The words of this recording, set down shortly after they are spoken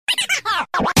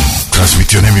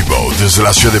transmitiendo en vivo desde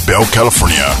la ciudad de Bell,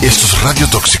 California. Estos Radio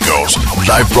Tóxicos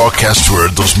Live Broadcast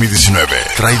Tour 2019,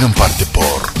 traído en parte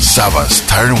por Sabas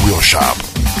Tire and Wheel Shop.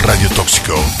 Radio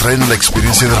Tóxico, trayendo la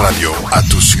experiencia de radio a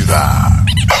tu ciudad.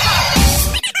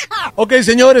 Ok,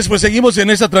 señores, pues seguimos en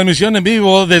esta transmisión en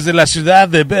vivo desde la ciudad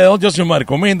de Bell. Yo soy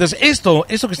Marco Méndez. Esto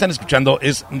que están escuchando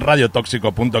es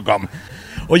radiotóxico.com.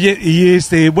 Oye,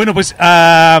 y bueno, pues,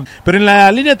 pero en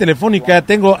la línea telefónica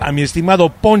tengo a mi estimado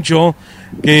Poncho,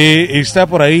 que está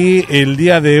por ahí el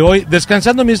día de hoy.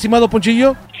 ¿Descansando, mi estimado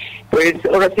Ponchillo? Pues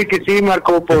ahora sí que sí,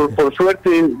 Marco, por suerte,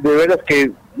 de veras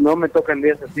que no me tocan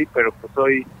días así, pero pues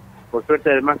hoy, por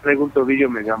suerte, además traigo un tobillo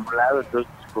medio amolado,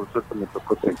 entonces por suerte me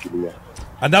tocó tranquilidad.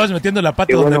 Andabas metiendo la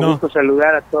pata donde no. Me gusta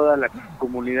saludar a toda la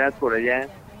comunidad por allá.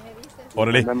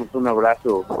 Órale. Mandamos un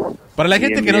abrazo. Para la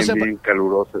gente que no sepa, bien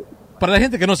caluroso. Para la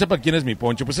gente que no sepa quién es mi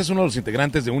Poncho, pues es uno de los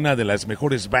integrantes de una de las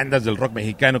mejores bandas del rock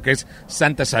mexicano, que es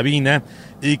Santa Sabina,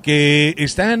 y que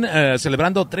están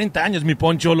celebrando 30 años, mi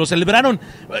Poncho. Lo celebraron,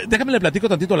 déjame le platico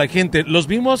tantito a la gente, los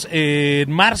vimos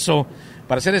en marzo,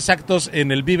 para ser exactos,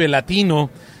 en el Vive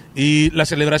Latino, y la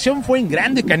celebración fue en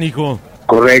grande, canijo.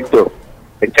 Correcto.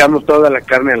 Echamos toda la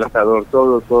carne al asador,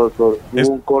 todo. Hubo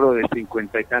un coro de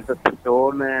 50 y tantas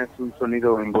personas, un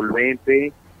sonido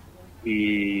envolvente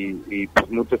y pues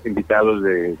muchos invitados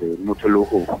de mucho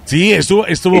lujo. Sí, estuvo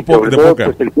de todo, poca.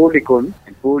 Pues el público, ¿no?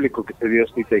 El público que se dio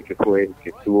cita y que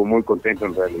estuvo muy contento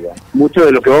en realidad. Mucho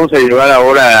de lo que vamos a llevar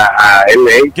ahora a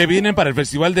LA. Que vienen para el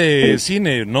Festival de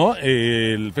Cine, ¿no?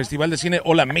 El Festival de Cine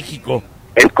Hola México.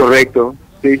 Es correcto,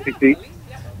 sí.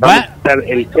 Vamos a estar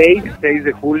el 6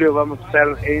 de julio, vamos a estar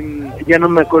ya no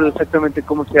me acuerdo exactamente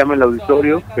cómo se llama el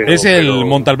auditorio. Es el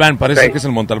Montalbán, parece que es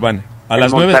el Montalbán. A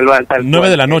las 9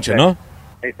 de la noche, ¿no?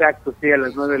 Exacto, sí, a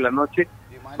las 9 de la noche.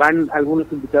 Van algunos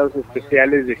invitados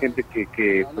especiales de gente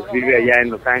que pues vive allá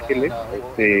en Los Ángeles.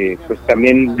 Pues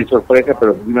también de sorpresa,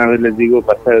 pero una vez les digo,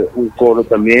 va a estar un coro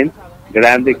también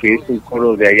grande, que es un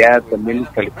coro de allá, también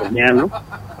californiano.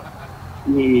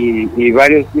 Y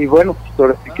varios, y bueno, pues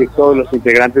ahora sí que todos los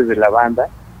integrantes de la banda,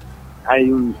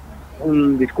 hay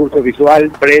un discurso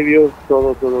visual previo,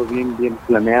 todo bien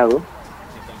planeado,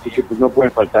 y que pues no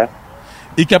puede faltar.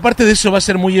 Y que aparte de eso va a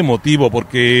ser muy emotivo,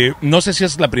 porque no sé si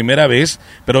es la primera vez,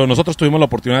 pero nosotros tuvimos la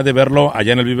oportunidad de verlo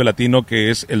allá en el Vive Latino,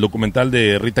 que es el documental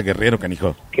de Rita Guerrero,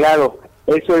 canijo. Claro,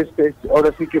 eso es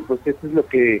ahora sí que pues eso es lo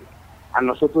que a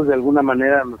nosotros de alguna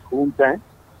manera nos junta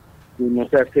y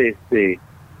nos hace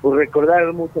pues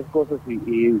recordar muchas cosas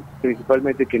y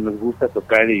principalmente que nos gusta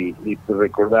tocar y pues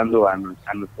recordando a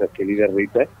nuestra querida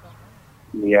Rita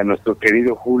y a nuestro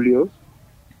querido Julio,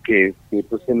 que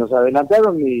pues se nos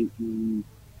adelantaron y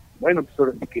bueno, pues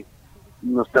ahora sí que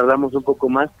nos tardamos un poco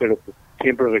más, pero pues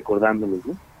siempre recordándolos,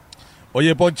 ¿no?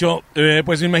 Oye, Poncho,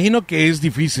 pues me imagino que es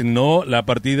difícil, ¿no? La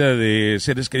partida de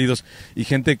seres queridos y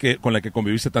gente con la que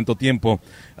conviviste tanto tiempo.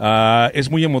 Es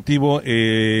muy emotivo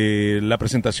la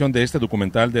presentación de este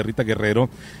documental de Rita Guerrero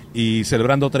y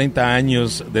celebrando 30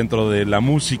 años dentro de la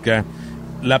música.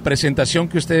 La presentación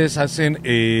que ustedes hacen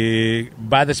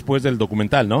va después del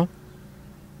documental, ¿no?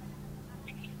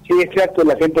 Sí, exacto.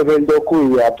 La gente ve el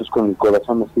docu y ya pues con el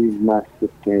corazón así más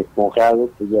esponjado,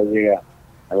 pues ya llega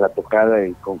a la tocada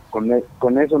y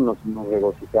con eso nos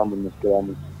regocijamos, nos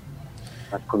quedamos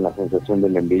más con la sensación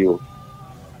del en vivo.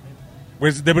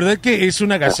 Pues de verdad que es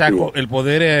un agasajo el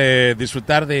poder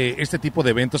disfrutar de este tipo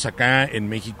de eventos acá en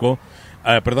México,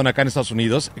 acá en Estados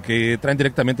Unidos, que traen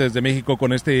directamente desde México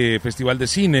con este festival de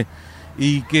cine,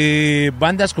 y que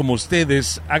bandas como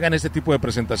ustedes hagan este tipo de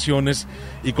presentaciones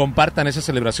y compartan esa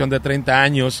celebración de 30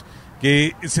 años,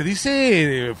 que se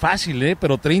dice fácil,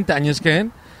 pero 30 años, ¿qué?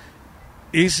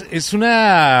 Es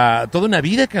toda una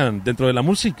vida, dentro de la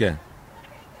música.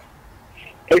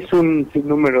 Es un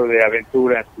sinnúmero de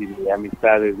aventuras y de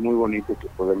amistades muy bonitos que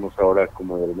podemos ahora,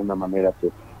 como de alguna manera,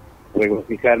 pues,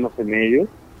 regocijarnos en ellos.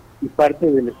 Y parte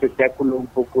del espectáculo un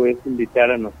poco es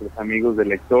invitar a nuestros amigos de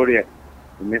la historia.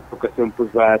 En esta ocasión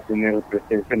pues va a tener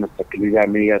presencia nuestra querida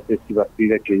amiga Ceci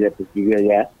Bastida, que ella pues vive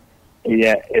allá.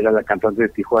 Ella era la cantante de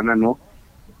Tijuana, ¿no?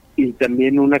 Y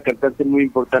también una cantante muy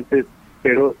importante,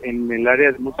 pero en el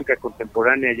área de música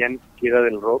contemporánea, ya ni siquiera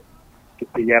del rock, que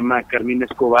se llama Carmina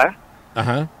Escobar.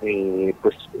 Ajá.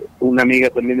 Pues una amiga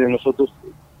también de nosotros.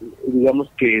 Digamos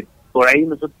que por ahí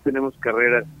nosotros tenemos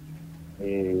carreras,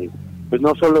 pues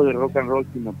no solo de rock and roll,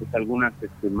 sino pues algunas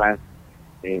más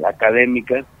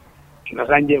académicas, que nos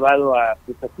han llevado a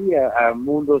pues así a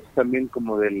mundos también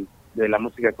como de la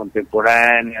música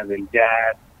contemporánea, del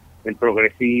jazz, del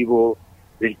progresivo,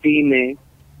 del cine,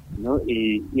 ¿no?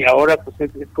 Y ahora pues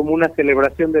es como una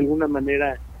celebración de alguna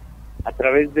manera a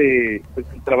través de pues,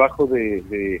 el trabajo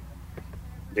de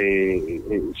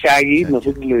Shaggy,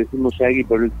 nosotros le decimos Shaggy,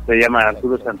 pero él se llama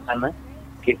Arturo Santana,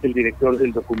 que es el director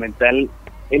del documental.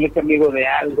 Él es amigo de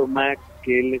Aldo Max,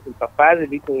 que él es el papá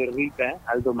del hijo de Rita,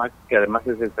 Aldo Max, que además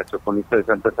es el saxofonista de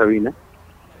Santa Sabina.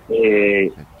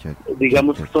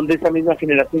 Digamos que son de esa misma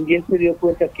generación, y él se dio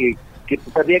cuenta que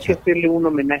pues había que hacerle un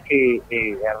homenaje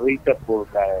a Rita por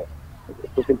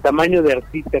pues el tamaño de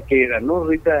artista que era, ¿no?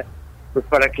 Rita, pues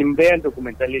para quien vea el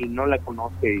documental y no la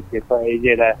conoce y sepa,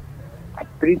 ella era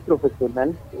actriz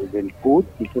profesional del CUT,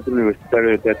 el Centro Universitario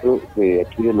de Teatro de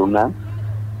aquí de la UNAM.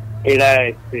 Era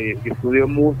estudió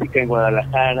música en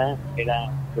Guadalajara, era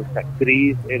pues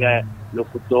actriz, era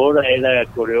locutora, era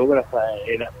coreógrafa,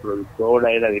 era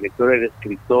productora, era directora, era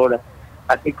escritora,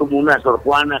 así como una Sor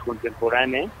Juana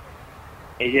contemporánea.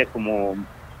 Ella como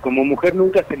mujer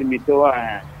nunca se limitó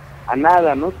a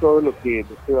nada, ¿no? Todo lo que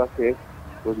deseó hacer,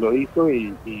 pues lo hizo,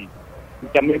 y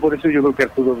también por eso yo creo que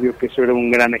Arturo vio que eso era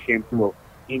un gran ejemplo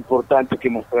importante que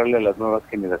mostrarle a las nuevas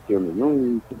generaciones, ¿no?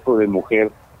 Un tipo de mujer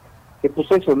que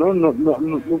pues eso, ¿no? No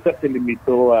nunca se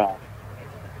limitó a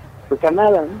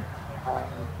nada, ¿no? A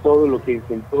todo lo que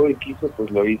intentó y quiso, pues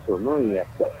lo hizo, ¿no? Y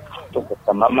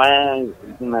hasta mamá,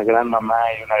 una gran mamá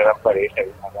y una gran pareja y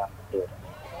una gran mujer.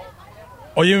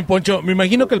 Oye, mi Poncho, me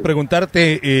imagino que al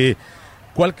preguntarte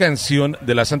cuál canción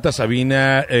de la Santa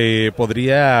Sabina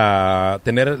podría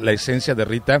tener la esencia de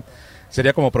Rita,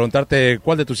 sería como preguntarte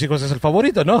cuál de tus hijos es el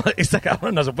favorito, ¿no? Esta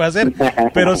cabrón no se puede hacer,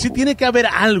 pero sí tiene que haber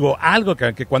algo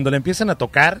que cuando le empiezan a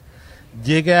tocar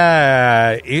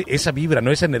llega esa vibra,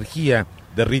 ¿no? Esa energía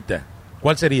de Rita.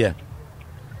 ¿Cuál sería?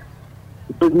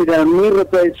 Pues mira, mi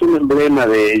Rita es un emblema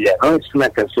de ella, ¿no? Es una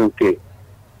canción que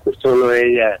pues solo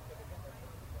ella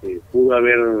pudo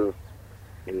haber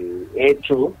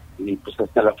hecho, y pues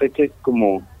hasta la fecha es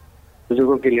como, pues yo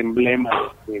creo que el emblema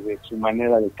de su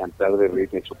manera de cantar de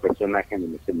Rita, de su personaje en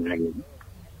el escenario, ¿no?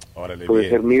 Órale, puede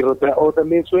bien. ser mi Rita, o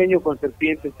también Sueño con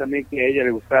Serpientes, también, que a ella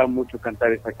le gustaba mucho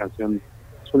cantar esa canción.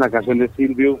 Es una canción de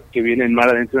Silvio que viene en Mar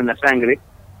Adentro en la Sangre,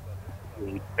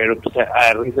 pero pues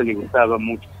a Rita le gustaba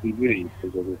mucho Silvio, y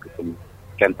pues yo creo que también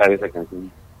cantar esa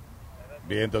canción.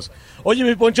 Bien, entonces. Oye,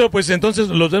 mi Poncho, pues entonces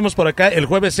los vemos por acá el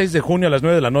jueves 6 de junio a las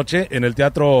 9 de la noche en el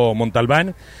Teatro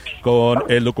Montalbán con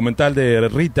el documental de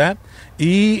Rita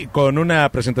y con una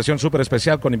presentación súper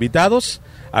especial con invitados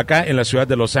acá en la ciudad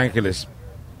de Los Ángeles.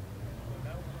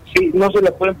 Sí, no se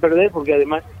la pueden perder, porque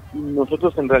además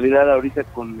nosotros en realidad ahorita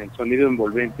con el sonido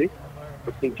envolvente,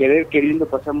 pues sin querer queriendo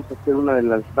pasamos a ser una de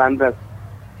las bandas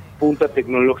punta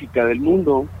tecnológica del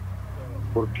mundo,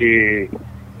 porque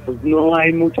pues no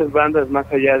hay muchas bandas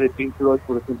más allá de Pink Floyd,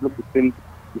 por ejemplo, que estén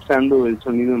usando el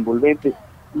sonido envolvente,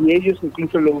 y ellos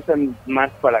incluso lo usan más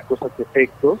para cosas de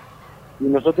efectos, y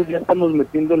nosotros ya estamos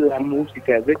metiendo la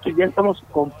música, de hecho ya estamos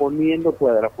componiendo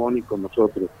cuadrafónico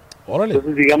nosotros. Órale.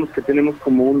 Entonces digamos que tenemos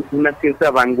como una cierta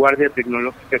vanguardia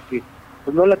tecnológica que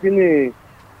pues no la tiene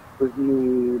pues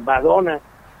ni Madonna,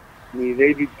 ni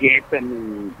David Guetta,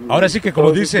 ni ahora sí que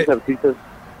como dice artistas.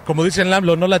 Como dicen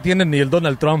Lamlo, no la tienen ni el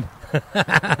Donald Trump.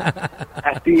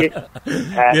 Así es.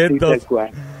 Así tal cual.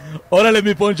 Órale,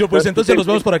 mi Poncho, pues entonces nos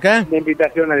vemos por acá. Una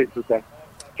invitación a disfrutar.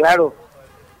 Claro.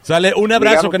 Sale, un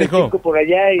abrazo, canijo. Por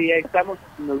allá, y ahí estamos.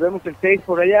 Nos vemos el 6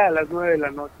 por allá a las 9 de la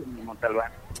noche en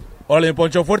Montalbán. Órale, mi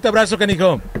Poncho, fuerte abrazo,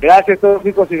 canijo. Gracias a todos,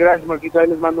 chicos, y gracias, Marquito. Ahí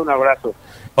les mando un abrazo.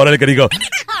 Órale, canijo.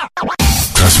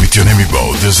 Transmitió en vivo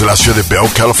desde la ciudad de Bell,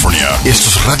 California.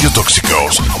 Estos Radio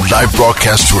Tóxicos Live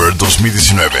Broadcast Tour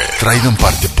 2019, traído en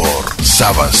parte por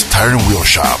Sabas Tire and Wheel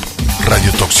Shop.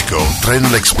 Radio Tóxico, trayendo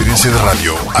la experiencia de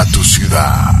radio a tu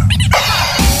ciudad.